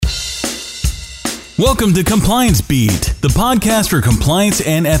Welcome to Compliance Beat, the podcast for compliance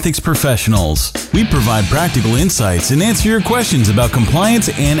and ethics professionals. We provide practical insights and answer your questions about compliance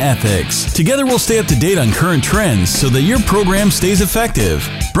and ethics. Together we'll stay up to date on current trends so that your program stays effective.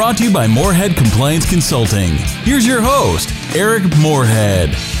 Brought to you by Moorhead Compliance Consulting. Here's your host, Eric Moorhead.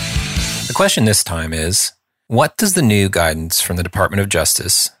 The question this time is, what does the new guidance from the Department of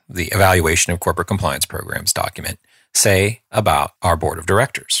Justice, the Evaluation of Corporate Compliance Programs document, say about our board of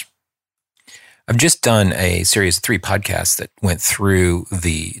directors? I've just done a series of 3 podcasts that went through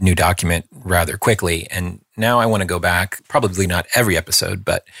the new document rather quickly, and now I want to go back, probably not every episode,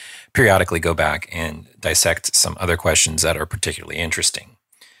 but periodically go back and dissect some other questions that are particularly interesting.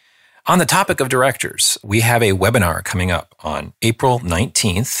 On the topic of directors, we have a webinar coming up on April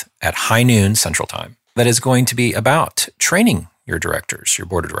 19th at high noon Central Time that is going to be about training your directors, your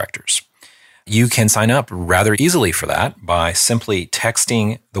board of directors. You can sign up rather easily for that by simply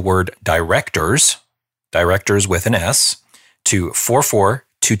texting the word directors with an S, to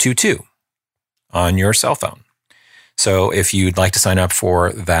 44222 on your cell phone. So if you'd like to sign up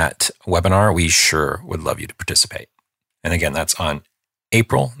for that webinar, we sure would love you to participate. And again, that's on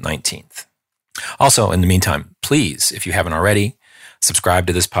April 19th. Also, in the meantime, please, if you haven't already, subscribe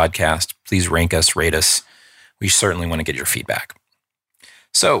to this podcast. Please rank us, rate us. We certainly want to get your feedback.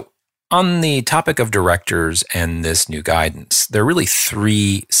 So, on the topic of directors and this new guidance, there are really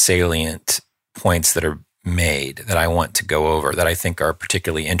 3 salient points that are made that I want to go over that I think are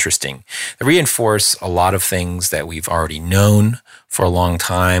particularly interesting. They reinforce a lot of things that we've already known for a long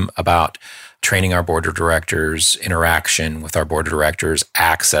time about training our board of directors, interaction with our board of directors,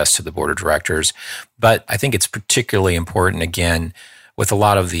 access to the board of directors. But I think it's particularly important, again, with a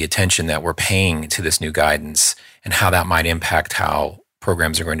lot of the attention that we're paying to this new guidance and how that might impact how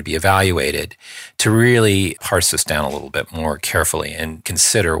programs are going to be evaluated, to really parse this down a little bit more carefully and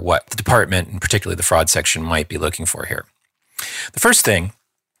consider what the department, and particularly the fraud section, might be looking for here. The first thing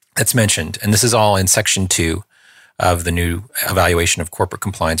that's mentioned, and this is all in Section 2 of the new Evaluation of Corporate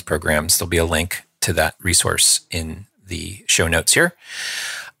Compliance Programs. There'll be a link to that resource in the show notes here.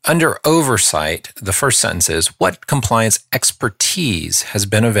 Under oversight, the first sentence is, what compliance expertise has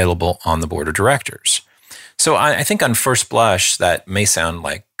been available on the board of directors? So I think on first blush, that may sound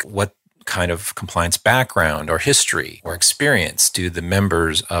like what kind of compliance background or history or experience do the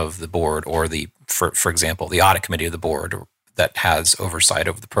members of the board or for example, the audit committee of the board that has oversight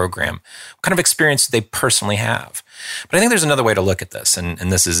over the program, what kind of experience do they personally have? But I think there's another way to look at this, and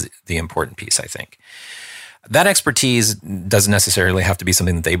this is the important piece, I think. That expertise doesn't necessarily have to be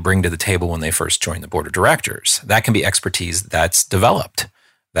something that they bring to the table when they first join the board of directors. That can be expertise that's developed.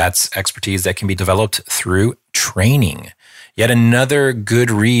 That's expertise that can be developed through training. Yet another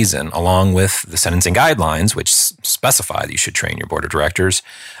good reason, along with the sentencing guidelines, which specify that you should train your board of directors,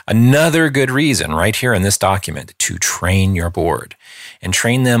 another good reason right here in this document to train your board and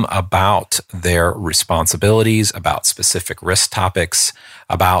train them about their responsibilities, about specific risk topics,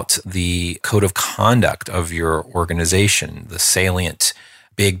 about the code of conduct of your organization, the salient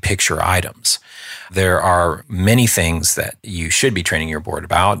big picture items. There are many things that you should be training your board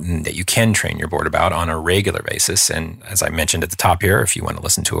about and that you can train your board about on a regular basis. And as I mentioned at the top here, if you want to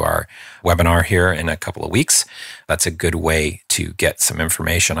listen to our webinar here in a couple of weeks, that's a good way to get some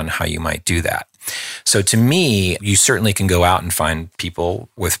information on how you might do that. So to me, you certainly can go out and find people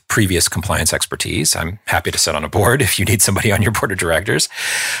with previous compliance expertise. I'm happy to sit on a board if you need somebody on your board of directors.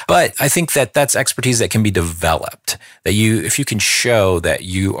 But I think that that's expertise that can be developed, that if you can show that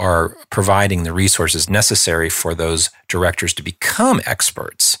you are providing the resources necessary for those directors to become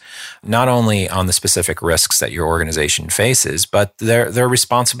experts, not only on the specific risks that your organization faces, but their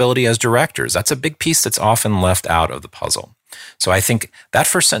responsibility as directors. That's a big piece that's often left out of the puzzle. So I think that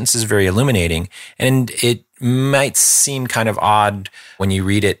first sentence is very illuminating, and it might seem kind of odd when you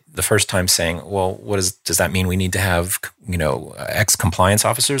read it the first time saying, well, does that mean we need to have, ex-compliance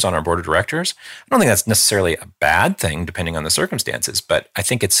officers on our board of directors? I don't think that's necessarily a bad thing depending on the circumstances, but I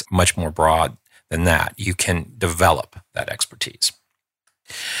think it's much more broad than that. You can develop that expertise.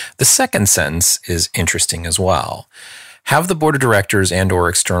 The second sentence is interesting as well. Have the board of directors and or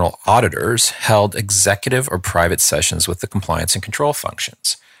external auditors held executive or private sessions with the compliance and control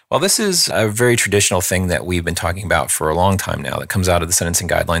functions? Well, this is a very traditional thing that we've been talking about for a long time now that comes out of the sentencing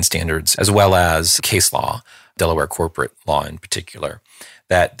guideline standards as well as case law, Delaware corporate law in particular,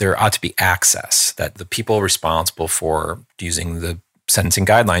 that there ought to be access, that the people responsible for using the sentencing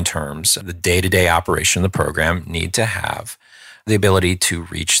guideline terms, the day-to-day operation of the program need to have the ability to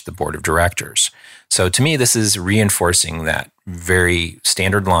reach the board of directors. So to me, this is reinforcing that very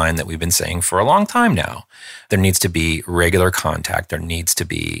standard line that we've been saying for a long time now. There needs to be regular contact. There needs to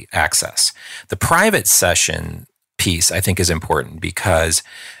be access. The private session piece, I think, is important because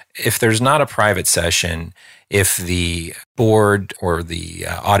if there's not a private session, if the board or the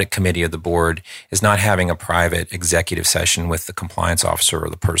audit committee of the board is not having a private executive session with the compliance officer or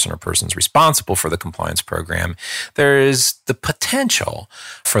the person or persons responsible for the compliance program, there is the potential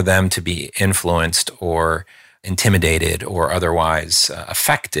for them to be influenced or intimidated or otherwise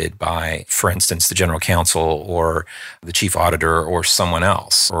affected by, for instance, the general counsel or the chief auditor or someone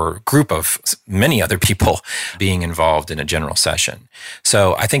else or a group of many other people being involved in a general session.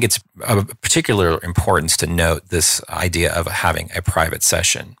 So I think it's of particular importance to note this idea of having a private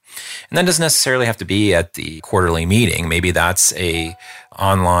session. And that doesn't necessarily have to be at the quarterly meeting. Maybe that's a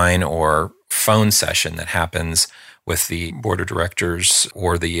online or phone session that happens with the board of directors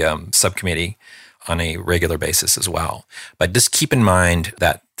or the subcommittee on a regular basis as well. But just keep in mind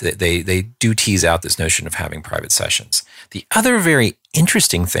that they do tease out this notion of having private sessions. The other very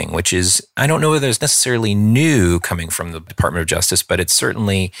interesting thing, which is, I don't know whether it's necessarily new coming from the Department of Justice, but it's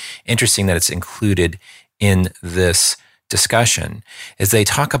certainly interesting that it's included in this discussion, is they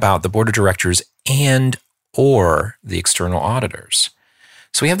talk about the board of directors and or the external auditors.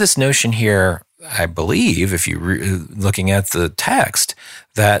 So we have this notion here, I believe, if you're looking at the text,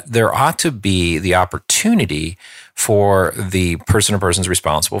 that there ought to be the opportunity for the person or persons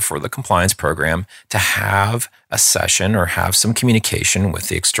responsible for the compliance program to have a session or have some communication with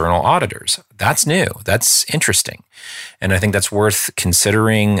the external auditors. That's new. That's interesting. And I think that's worth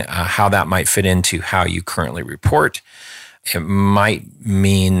considering how that might fit into how you currently report. It might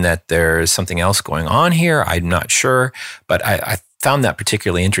mean that there's something else going on here. I'm not sure, but I found that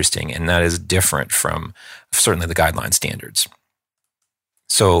particularly interesting, and that is different from certainly the guideline standards.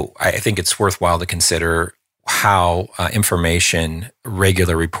 So I think it's worthwhile to consider how information,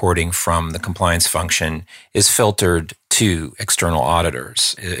 regular reporting from the compliance function is filtered to external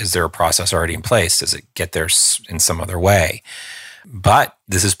auditors. Is there a process already in place? Does it get there in some other way? But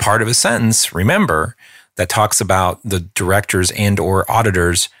this is part of a sentence, remember, that talks about the directors and or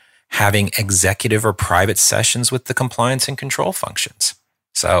auditors having executive or private sessions with the compliance and control functions.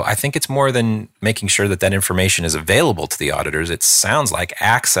 So I think it's more than making sure that that information is available to the auditors. It sounds like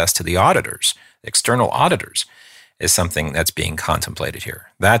access to the auditors, external auditors, is something that's being contemplated here.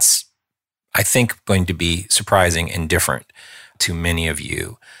 That's, I think, going to be surprising and different to many of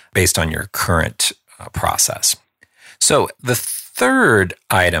you based on your current process. So the third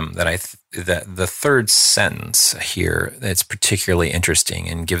item the third sentence here that's particularly interesting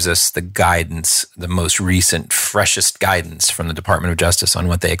and gives us the guidance, the most recent, freshest guidance from the Department of Justice on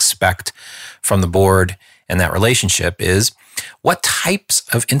what they expect from the board and that relationship is, what types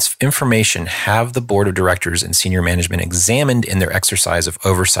of information have the board of directors and senior management examined in their exercise of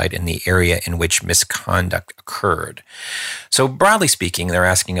oversight in the area in which misconduct occurred? So broadly speaking, they're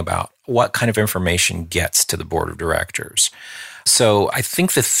asking about what kind of information gets to the board of directors. So I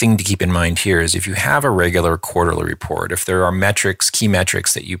think the thing to keep in mind here is if you have a regular quarterly report, if there are metrics, key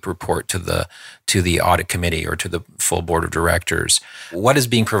metrics that you report to the audit committee or to the full board of directors, what is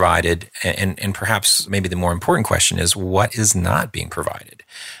being provided? And perhaps maybe the more important question is what is not being provided?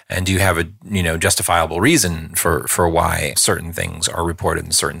 And do you have a justifiable reason for why certain things are reported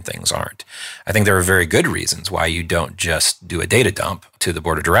and certain things aren't? I think there are very good reasons why you don't just do a data dump to the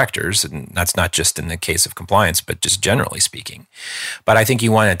board of directors, and that's not just in the case of compliance, but just generally speaking. But I think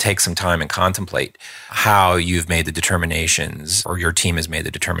you want to take some time and contemplate how you've made the determinations, or your team has made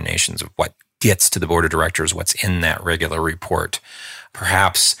the determinations of what gets to the board of directors, what's in that regular report.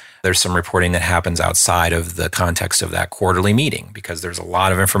 Perhaps there's some reporting that happens outside of the context of that quarterly meeting because there's a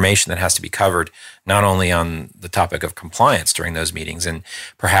lot of information that has to be covered, not only on the topic of compliance during those meetings, and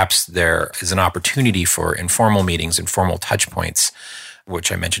perhaps there is an opportunity for informal meetings, informal touch points,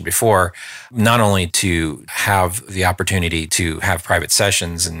 which I mentioned before, not only to have the opportunity to have private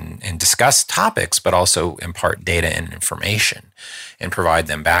sessions and discuss topics, but also impart data and information and provide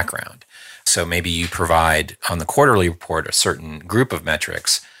them background. So maybe you provide on the quarterly report a certain group of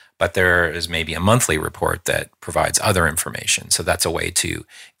metrics, but there is maybe a monthly report that provides other information. So that's a way to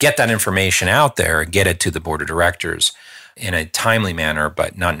get that information out there and get it to the board of directors in a timely manner,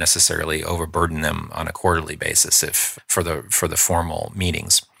 but not necessarily overburden them on a quarterly basis for the formal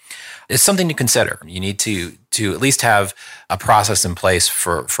meetings. It's something to consider. You need to at least have a process in place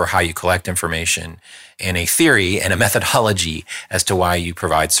for how you collect information and a theory and a methodology as to why you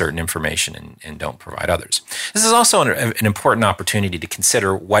provide certain information and don't provide others. This is also an important opportunity to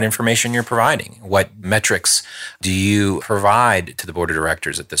consider what information you're providing. What metrics do you provide to the board of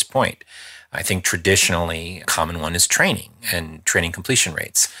directors at this point? I think traditionally a common one is training and training completion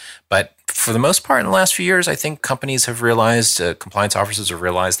rates. But for the most part in the last few years, I think companies have realized, compliance officers have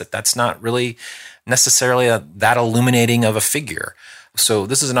realized that that's not really necessarily that illuminating of a figure. So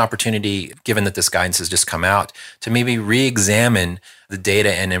this is an opportunity, given that this guidance has just come out, to maybe re-examine the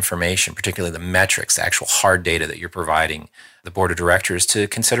data and information, particularly the metrics, the actual hard data that you're providing the board of directors, to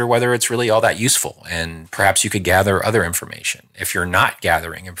consider whether it's really all that useful. And perhaps you could gather other information. If you're not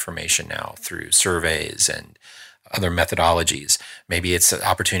gathering information now through surveys and other methodologies, maybe it's an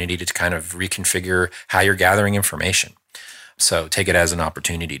opportunity to kind of reconfigure how you're gathering information. So take it as an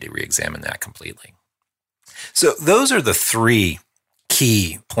opportunity to re-examine that completely. So those are the three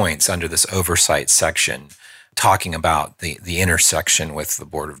key points under this oversight section, talking about the intersection with the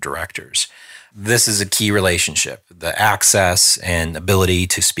board of directors. This is a key relationship. The access and ability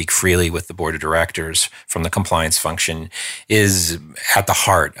to speak freely with the board of directors from the compliance function is at the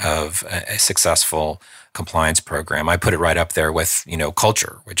heart of a successful compliance program. I put it right up there with,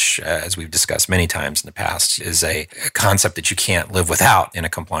 culture, which, as we've discussed many times in the past, is a concept that you can't live without in a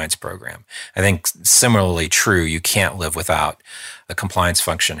compliance program. I think similarly true, you can't live without the compliance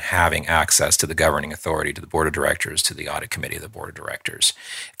function having access to the governing authority, to the board of directors, to the audit committee of the board of directors.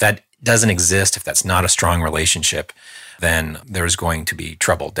 If that doesn't exist, if that's not a strong relationship, then there's going to be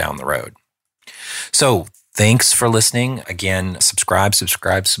trouble down the road. So thanks for listening. Again, subscribe.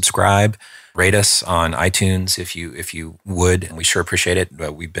 Rate us on iTunes if you would, and we sure appreciate it.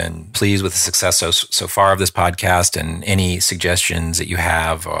 We've been pleased with the success so far of this podcast, and any suggestions that you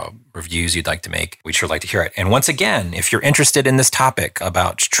have, reviews you'd like to make, we'd sure like to hear it. And once again, if you're interested in this topic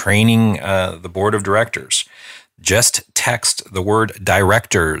about training the board of directors, just text the word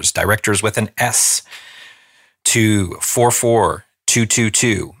directors with an S, to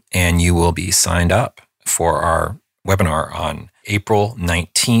 44222, and you will be signed up for our webinar on April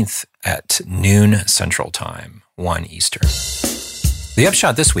 19th at noon Central Time, 1 Eastern. The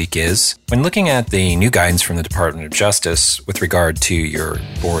upshot this week is, when looking at the new guidance from the Department of Justice with regard to your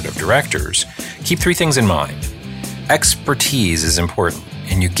board of directors, keep three things in mind. Expertise is important,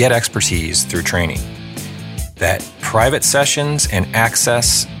 and you get expertise through training. That private sessions and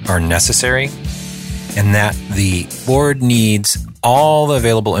access are necessary, and that the board needs all the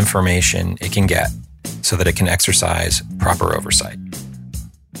available information it can get so that it can exercise proper oversight.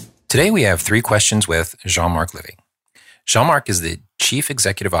 Today we have three questions with Jean-Marc Levy. Jean-Marc is the Chief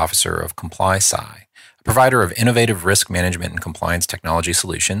Executive Officer of ComplySci, a provider of innovative risk management and compliance technology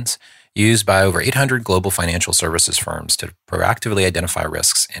solutions used by over 800 global financial services firms to proactively identify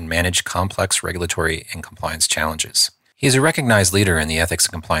risks and manage complex regulatory and compliance challenges. He is a recognized leader in the ethics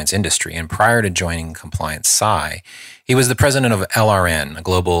and compliance industry, and prior to joining ComplySci, he was the president of LRN, a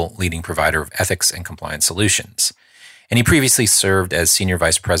global leading provider of ethics and compliance solutions. And he previously served as Senior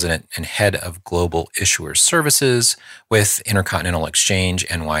Vice President and Head of Global Issuer Services with Intercontinental Exchange,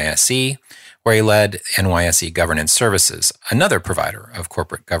 NYSE, where he led NYSE Governance Services, another provider of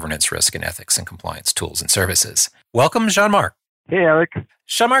corporate governance, risk, and ethics and compliance tools and services. Welcome, Jean-Marc. Hey, Eric.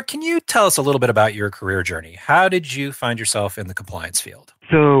 Jean-Marc, can you tell us a little bit about your career journey? How did you find yourself in the compliance field?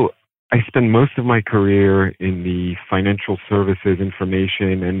 So I spent most of my career in the financial services,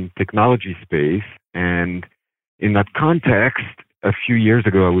 information, and technology space. And in that context, a few years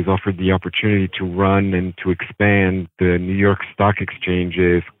ago, I was offered the opportunity to run and to expand the New York Stock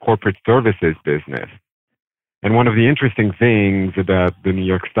Exchange's corporate services business. And one of the interesting things about the New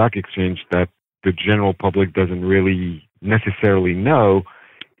York Stock Exchange that the general public doesn't really necessarily know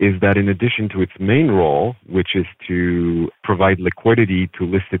is that in addition to its main role, which is to provide liquidity to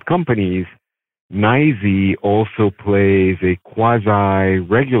listed companies, NYSE also plays a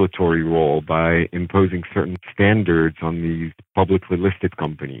quasi-regulatory role by imposing certain standards on these publicly listed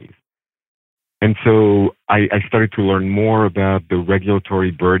companies. And so I started to learn more about the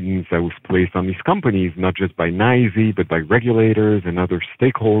regulatory burdens that was placed on these companies, not just by NYSE, but by regulators and other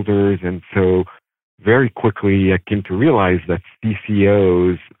stakeholders. And so very quickly I came to realize that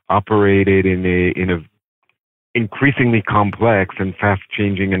CCOs operated in a increasingly complex and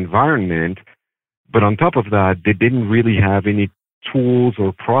fast-changing environment. But on top of that, they didn't really have any tools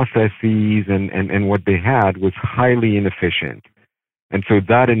or processes, and what they had was highly inefficient. And so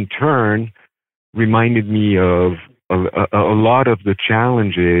that in turn reminded me of a lot of the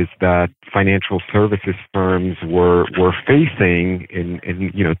challenges that financial services firms were facing in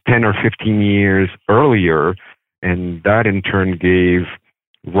 10 or 15 years earlier. And that in turn gave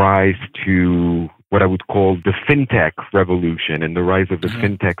rise to what I would call the fintech revolution and the rise of the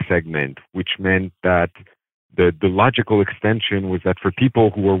fintech segment, which meant that the logical extension was that for people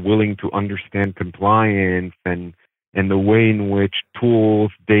who were willing to understand compliance and and the way in which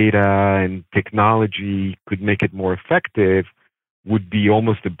tools, data, and technology could make it more effective would be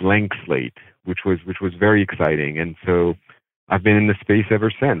almost a blank slate, which was very exciting. And so I've been in the space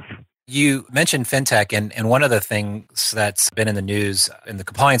ever since. You mentioned fintech, and one of the things that's been in the news, in the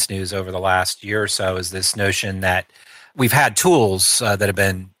compliance news over the last year or so, is this notion that we've had tools that have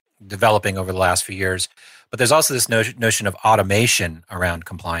been developing over the last few years, but there's also this notion of automation around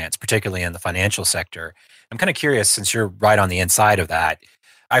compliance, particularly in the financial sector. I'm kind of curious, since you're right on the inside of that,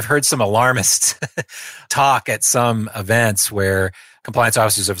 I've heard some alarmist talk at some events where compliance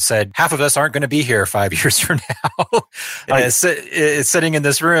officers have said, half of us aren't going to be here 5 years from now. Sitting in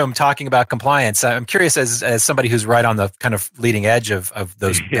this room talking about compliance. I'm curious, as somebody who's right on the kind of leading edge of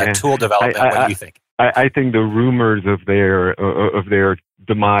that tool development, what do you think? I think the rumors of their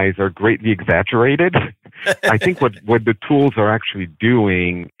demise are greatly exaggerated. I think what the tools are actually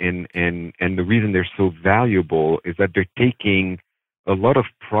doing, and the reason they're so valuable, is that they're taking a lot of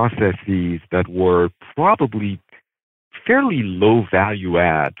processes that were probably fairly low value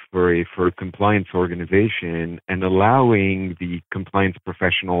add for a compliance organization, and allowing the compliance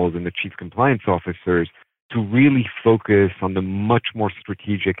professionals and the chief compliance officers to really focus on the much more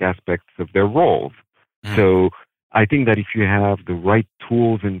strategic aspects of their roles. So I think that if you have the right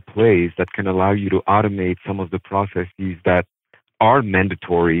tools in place that can allow you to automate some of the processes that are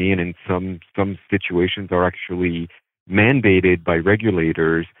mandatory and in some situations are actually mandated by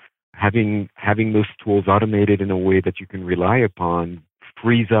regulators, having those tools automated in a way that you can rely upon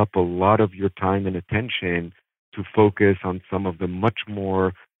frees up a lot of your time and attention to focus on some of the much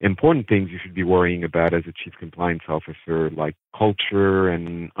more important things you should be worrying about as a chief compliance officer, like culture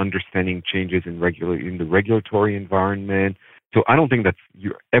and understanding changes in the regulatory environment. So I don't think that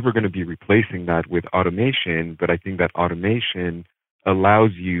you're ever going to be replacing that with automation, but I think that automation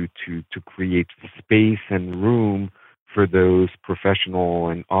allows you to create space and room for those professional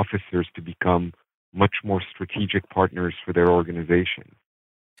and officers to become much more strategic partners for their organization.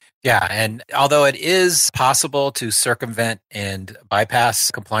 Yeah, and although it is possible to circumvent and bypass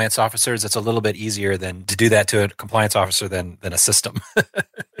compliance officers, it's a little bit easier than to do that to a compliance officer than a system.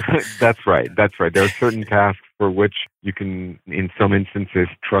 That's right. There are certain tasks for which you can, in some instances,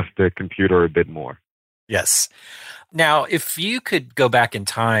 trust the computer a bit more. Yes. Now, if you could go back in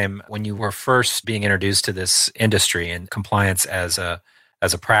time when you were first being introduced to this industry and compliance as a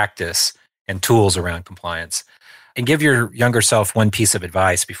practice and tools around compliance, and give your younger self one piece of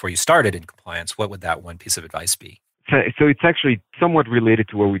advice before you started in compliance, what would that one piece of advice be? So it's actually somewhat related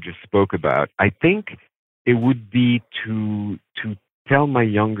to what we just spoke about. I think it would be to tell my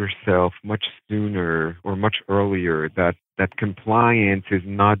younger self much sooner or much earlier that compliance is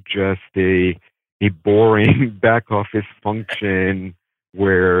not just a boring back office function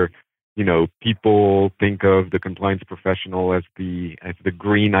where, you know, people think of the compliance professional as the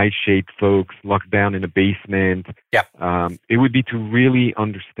green eye-shaped folks locked down in a basement. Yeah. It would be to really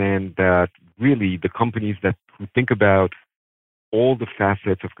understand that really the companies who think about all the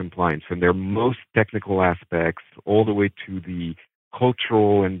facets of compliance, from their most technical aspects all the way to the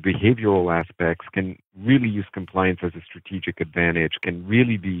cultural and behavioral aspects, can really use compliance as a strategic advantage, can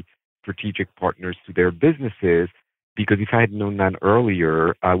really be strategic partners to their businesses. Because if I had known that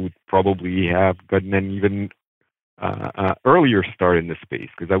earlier, I would probably have gotten an even earlier start in the space,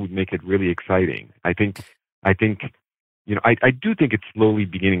 because that would make it really exciting. I think, you know, I do think it's slowly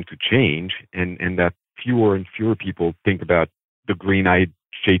beginning to change, and that fewer and fewer people think about the green-eyed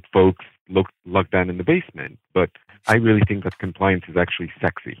shaped folks locked down in the basement. But I really think that compliance is actually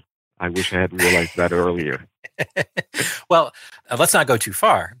sexy. I wish I had realized that earlier. Well, let's not go too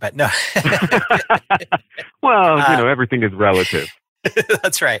far, but no. Well, you know, everything is relative.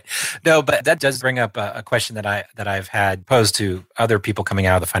 That's right. No, but that does bring up a question that I've had posed to other people coming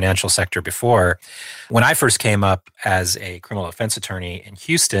out of the financial sector before. When I first came up as a criminal defense attorney in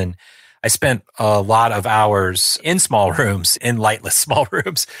Houston, I spent a lot of hours in small rooms, in lightless small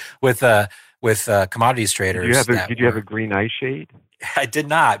rooms, with commodities traders. Did you have a green eye shade? I did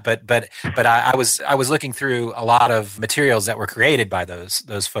not, but I was looking through a lot of materials that were created by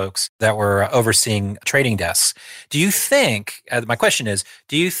those folks that were overseeing trading desks. Do you think, my question is,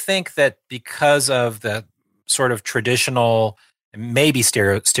 do you think that because of the sort of traditional, maybe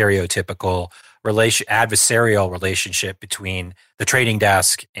stereotypical adversarial relationship between the trading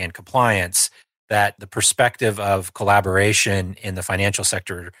desk and compliance, that the perspective of collaboration in the financial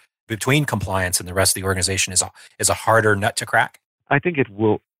sector between compliance and the rest of the organization is a harder nut to crack? I think it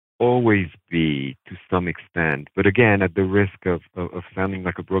will always be to some extent. But again, at the risk of sounding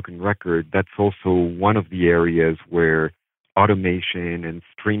like a broken record, that's also one of the areas where automation and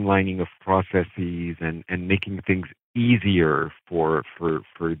streamlining of processes and making things easier for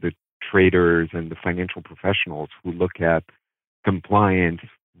the traders and the financial professionals who look at compliance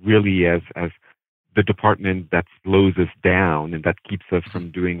really as the department that slows us down and that keeps us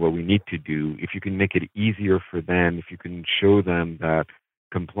from doing what we need to do. If you can make it easier for them, if you can show them that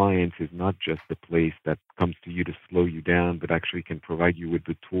compliance is not just a place that comes to you to slow you down, but actually can provide you with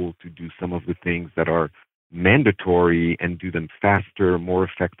the tool to do some of the things that are mandatory and do them faster, more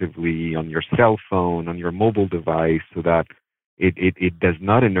effectively on your cell phone, on your mobile device, so that it does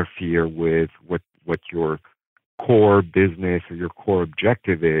not interfere with what your core business or your core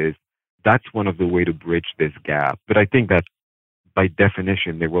objective is. That's one of the ways to bridge this gap. But I think that by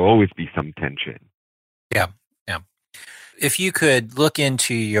definition, there will always be some tension. Yeah. If you could look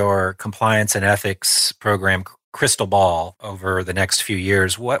into your compliance and ethics program crystal ball over the next few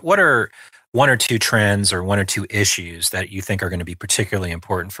years, what are one or two trends or one or two issues that you think are going to be particularly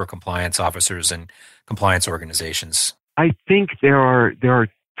important for compliance officers and compliance organizations? I think there are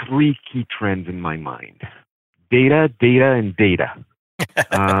three key trends in my mind: data, and data.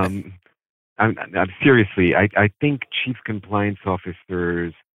 Seriously, I think chief compliance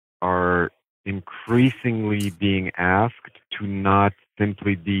officers are increasingly being asked to not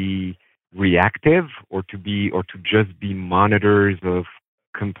simply be reactive or to just be monitors of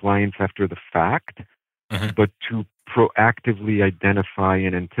compliance after the fact, but to proactively identify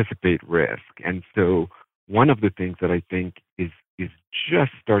and anticipate risk. And so one of the things that I think is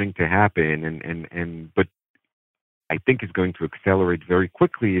just starting to happen but I think is going to accelerate very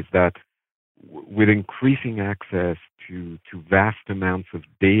quickly is that with increasing access to vast amounts of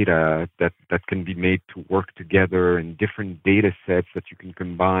data that can be made to work together and different data sets that you can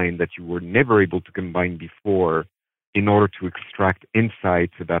combine that you were never able to combine before in order to extract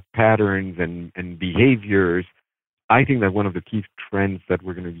insights about patterns and behaviors, I think that one of the key trends that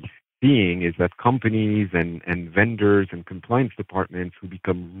we're going to be seeing is that companies and vendors and compliance departments who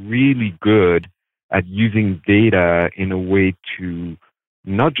become really good at using data in a way to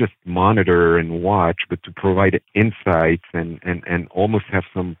not just monitor and watch, but to provide insights and almost have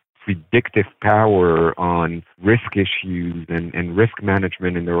some predictive power on risk issues and risk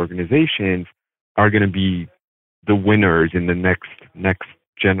management in their organizations are going to be the winners in the next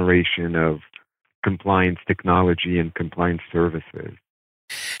generation of compliance technology and compliance services.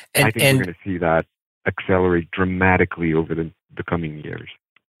 I think we're going to see that accelerate dramatically over the coming years.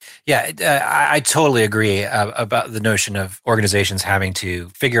 Yeah, I totally agree about the notion of organizations having to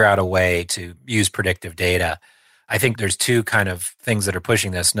figure out a way to use predictive data. I think there's two kind of things that are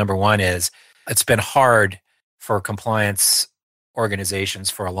pushing this. Number one is it's been hard for compliance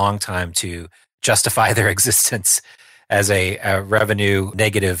organizations for a long time to justify their existence as a revenue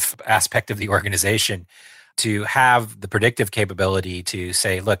negative aspect of the organization. To have the predictive capability to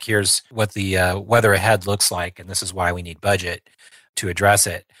say, look, here's what the weather ahead looks like, and this is why we need budget to address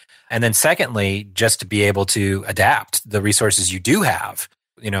it. And then secondly, just to be able to adapt the resources you do have,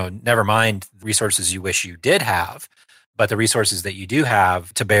 never mind the resources you wish you did have, but the resources that you do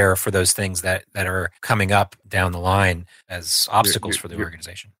have to bear for those things that are coming up down the line as obstacles for the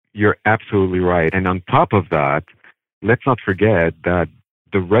organization. You're absolutely right. And on top of that, let's not forget that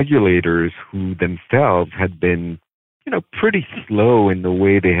the regulators who themselves had been, pretty slow in the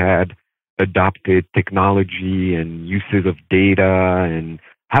way they had adopted technology and uses of data and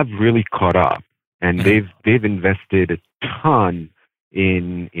have really caught up. And they've invested a ton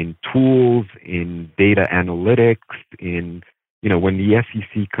in tools, in data analytics, in, when the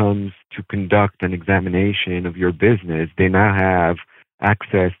SEC comes to conduct an examination of your business, they now have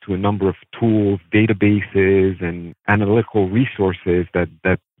access to a number of tools, databases, and analytical resources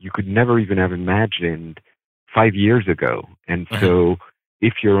that you could never even have imagined 5 years ago. And so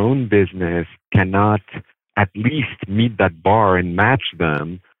if your own business cannot at least meet that bar and match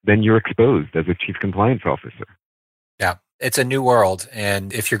them, then you're exposed as a chief compliance officer. Yeah, it's a new world.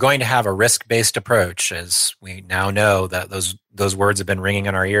 And if you're going to have a risk-based approach, as we now know that those words have been ringing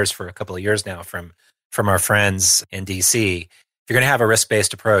in our ears for a couple of years now from our friends in DC, if you're going to have a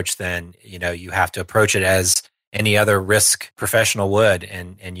risk-based approach, then you have to approach it as any other risk professional would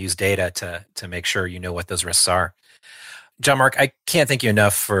and use data to make sure you know what those risks are. Jean-Marc, I can't thank you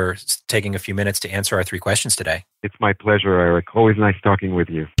enough for taking a few minutes to answer our 3 questions today. It's my pleasure, Eric. Always nice talking with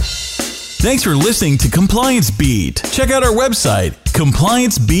you. Thanks for listening to Compliance Beat. Check out our website,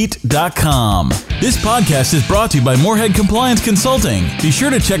 compliancebeat.com. This podcast is brought to you by Morehead Compliance Consulting. Be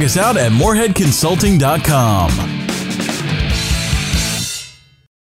sure to check us out at moreheadconsulting.com.